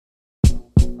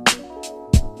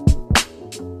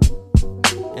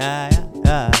Yeah,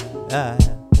 yeah, yeah, yeah,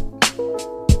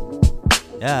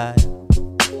 yeah.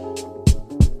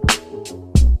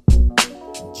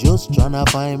 Just tryna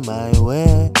find my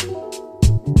way.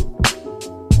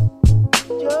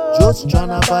 Just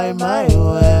tryna find my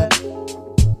way.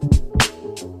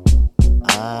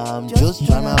 I'm just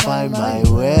tryna find my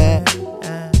way.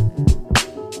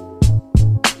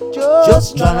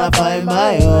 Just tryna find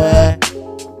my way.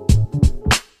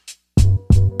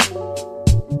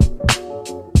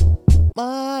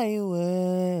 My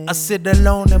way. I sit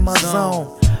alone in my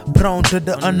zone, prone to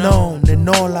the unknown, and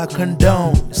all I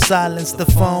condone. Silence the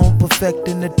phone,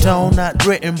 perfecting the tone, not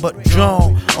written but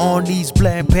drawn. On these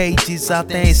blank pages, I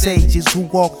thank sages who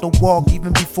walk the walk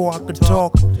even before I could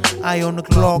talk. Eye on the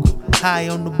clock, high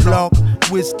on the block.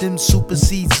 Wisdom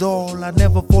supersedes all. I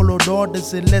never followed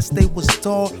orders unless they was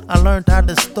taught. I learned how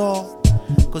to stall,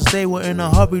 cause they were in a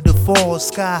hurry to fall.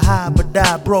 Sky high, but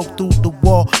I broke through the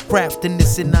wall. Crafting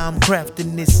this and now I'm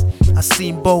crafting this. I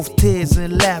seen both tears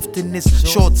and laughed in this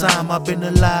short time I've been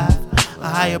alive. A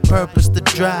higher purpose to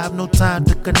drive, no time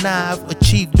to connive.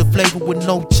 Achieve the flavor with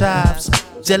no chives.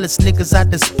 Jealous niggas I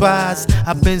despise.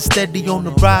 I've been steady on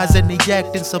the rise and they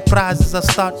acting surprised as I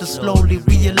start to slowly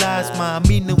realize my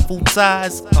meaningful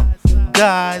ties.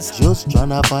 Guys, Just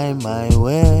tryna find my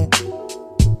way.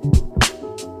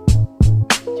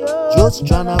 Just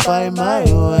tryna find my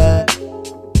way.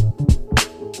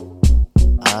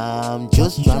 I'm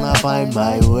just tryna find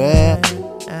my way.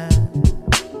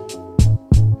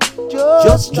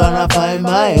 Just tryna find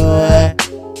my way.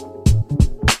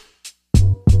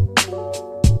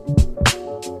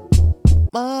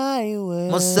 My way.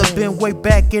 must have been way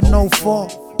back in '04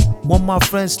 when my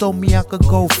friends told me I could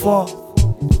go far.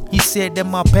 He said that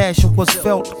my passion was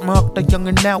felt. Marked a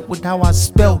youngin' out with how I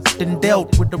spelt and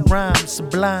dealt with the rhyme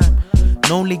sublime.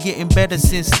 And only getting better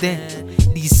since then.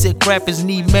 These sick rappers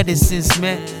need medicines,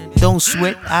 man. Don't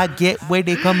sweat, I get where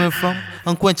they coming from.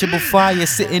 Unquenchable fire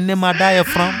sitting in my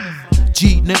diaphragm.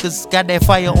 G niggas got that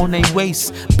fire on their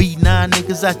waist. B9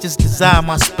 niggas, I just desire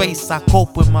my space. I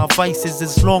cope with my vices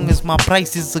as long as my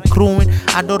prices accruing.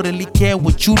 I don't really care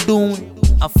what you doing.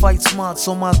 I fight smart,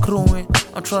 so my crewing.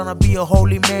 I'm tryna be a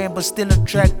holy man, but still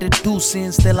attracted to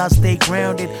sin. Still I stay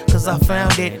grounded, cause I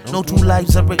found it. No two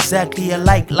lives are exactly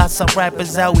alike. Lots of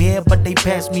rappers out here, but they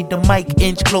pass me the mic.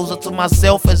 Inch closer to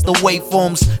myself as the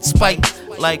waveforms spike.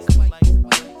 Like,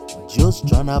 Just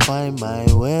tryna find my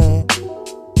way.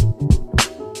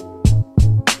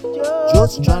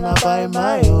 Just tryna find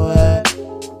my way.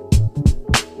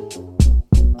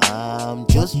 I'm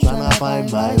just tryna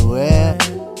find my way.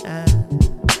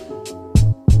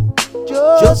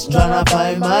 Just tryna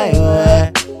find my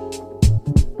way.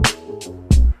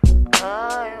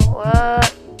 My way.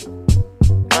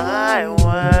 My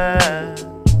way.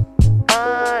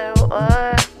 My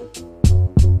way.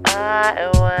 My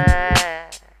way.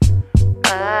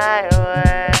 My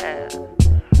way.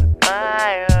 My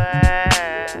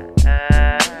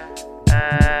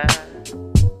way.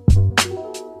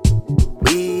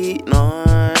 We know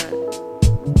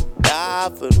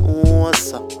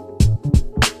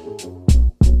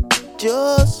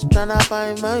Just tryna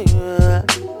find my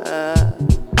way.